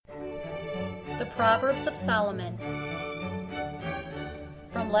The Proverbs of Solomon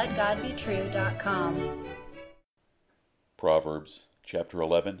from LetGodBetrue.com. Proverbs chapter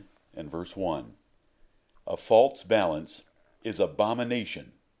 11 and verse 1. A false balance is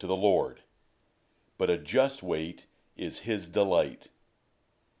abomination to the Lord, but a just weight is his delight.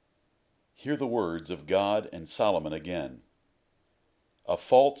 Hear the words of God and Solomon again. A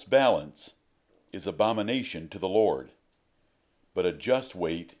false balance is abomination to the Lord, but a just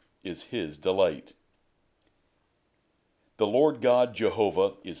weight is his delight. The Lord God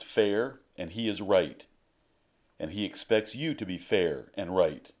Jehovah is fair and he is right, and he expects you to be fair and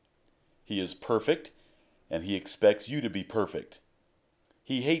right. He is perfect and he expects you to be perfect.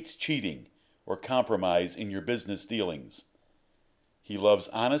 He hates cheating or compromise in your business dealings. He loves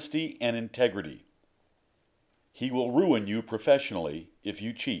honesty and integrity. He will ruin you professionally if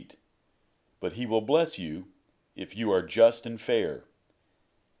you cheat, but he will bless you if you are just and fair.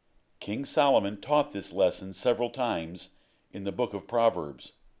 King Solomon taught this lesson several times in the book of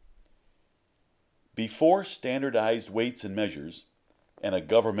Proverbs. Before standardized weights and measures, and a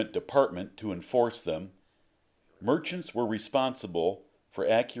government department to enforce them, merchants were responsible for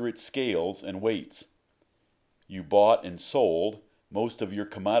accurate scales and weights. You bought and sold most of your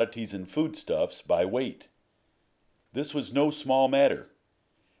commodities and foodstuffs by weight. This was no small matter,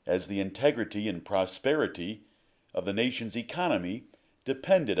 as the integrity and prosperity of the nation's economy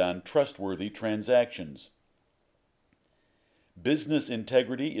depended on trustworthy transactions. Business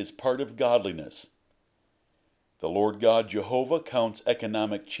integrity is part of godliness. The Lord God Jehovah counts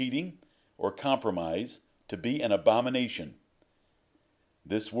economic cheating or compromise to be an abomination.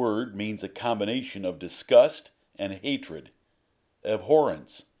 This word means a combination of disgust and hatred,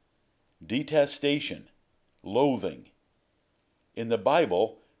 abhorrence, detestation, loathing. In the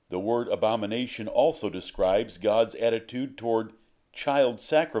Bible, the word abomination also describes God's attitude toward child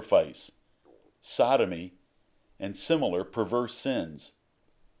sacrifice, sodomy, and similar perverse sins.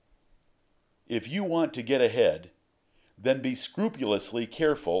 If you want to get ahead, then be scrupulously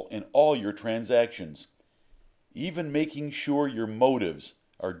careful in all your transactions, even making sure your motives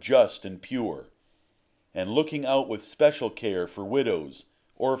are just and pure, and looking out with special care for widows,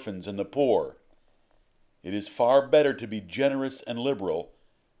 orphans, and the poor. It is far better to be generous and liberal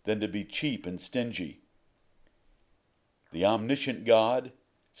than to be cheap and stingy. The omniscient God,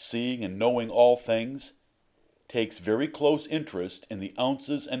 seeing and knowing all things, takes very close interest in the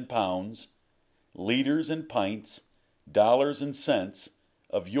ounces and pounds, liters and pints, dollars and cents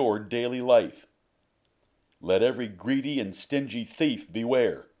of your daily life. Let every greedy and stingy thief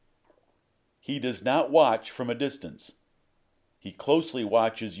beware. He does not watch from a distance. He closely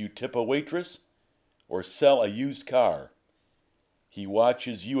watches you tip a waitress or sell a used car. He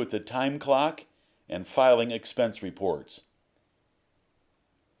watches you at the time clock and filing expense reports.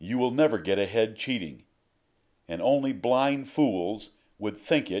 You will never get ahead cheating, and only blind fools would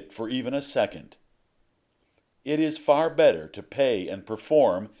think it for even a second. It is far better to pay and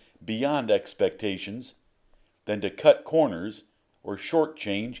perform beyond expectations than to cut corners or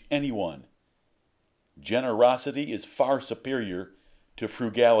shortchange anyone. Generosity is far superior to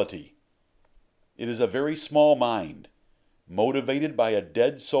frugality. It is a very small mind, motivated by a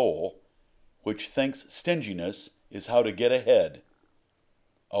dead soul, which thinks stinginess is how to get ahead.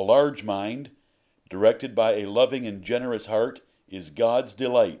 A large mind, directed by a loving and generous heart, is God's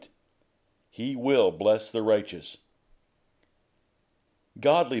delight. He will bless the righteous.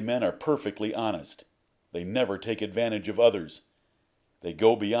 Godly men are perfectly honest. They never take advantage of others. They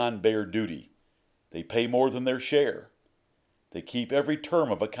go beyond bare duty. They pay more than their share. They keep every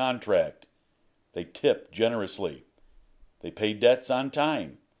term of a contract. They tip generously. They pay debts on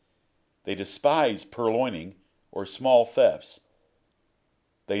time. They despise purloining or small thefts.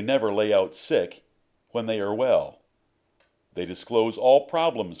 They never lay out sick when they are well. They disclose all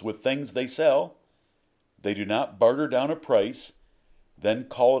problems with things they sell. They do not barter down a price, then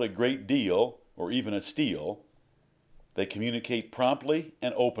call it a great deal or even a steal. They communicate promptly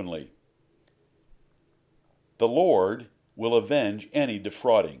and openly. The Lord will avenge any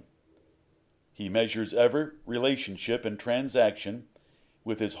defrauding. He measures every relationship and transaction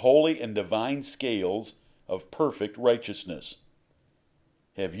with his holy and divine scales of perfect righteousness.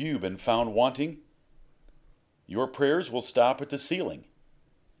 Have you been found wanting? Your prayers will stop at the ceiling.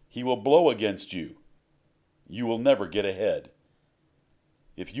 He will blow against you. You will never get ahead.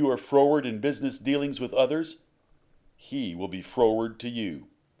 If you are froward in business dealings with others, he will be froward to you.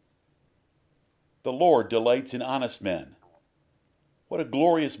 The Lord delights in honest men. What a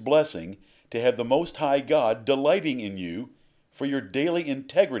glorious blessing to have the Most High God delighting in you for your daily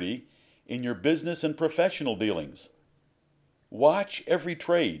integrity in your business and professional dealings. Watch every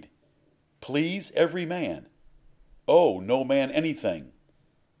trade. Please every man. Owe no man anything.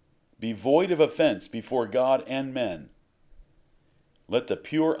 Be void of offense before God and men. Let the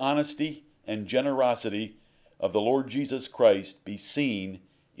pure honesty and generosity of the Lord Jesus Christ be seen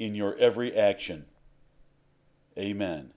in your every action. Amen.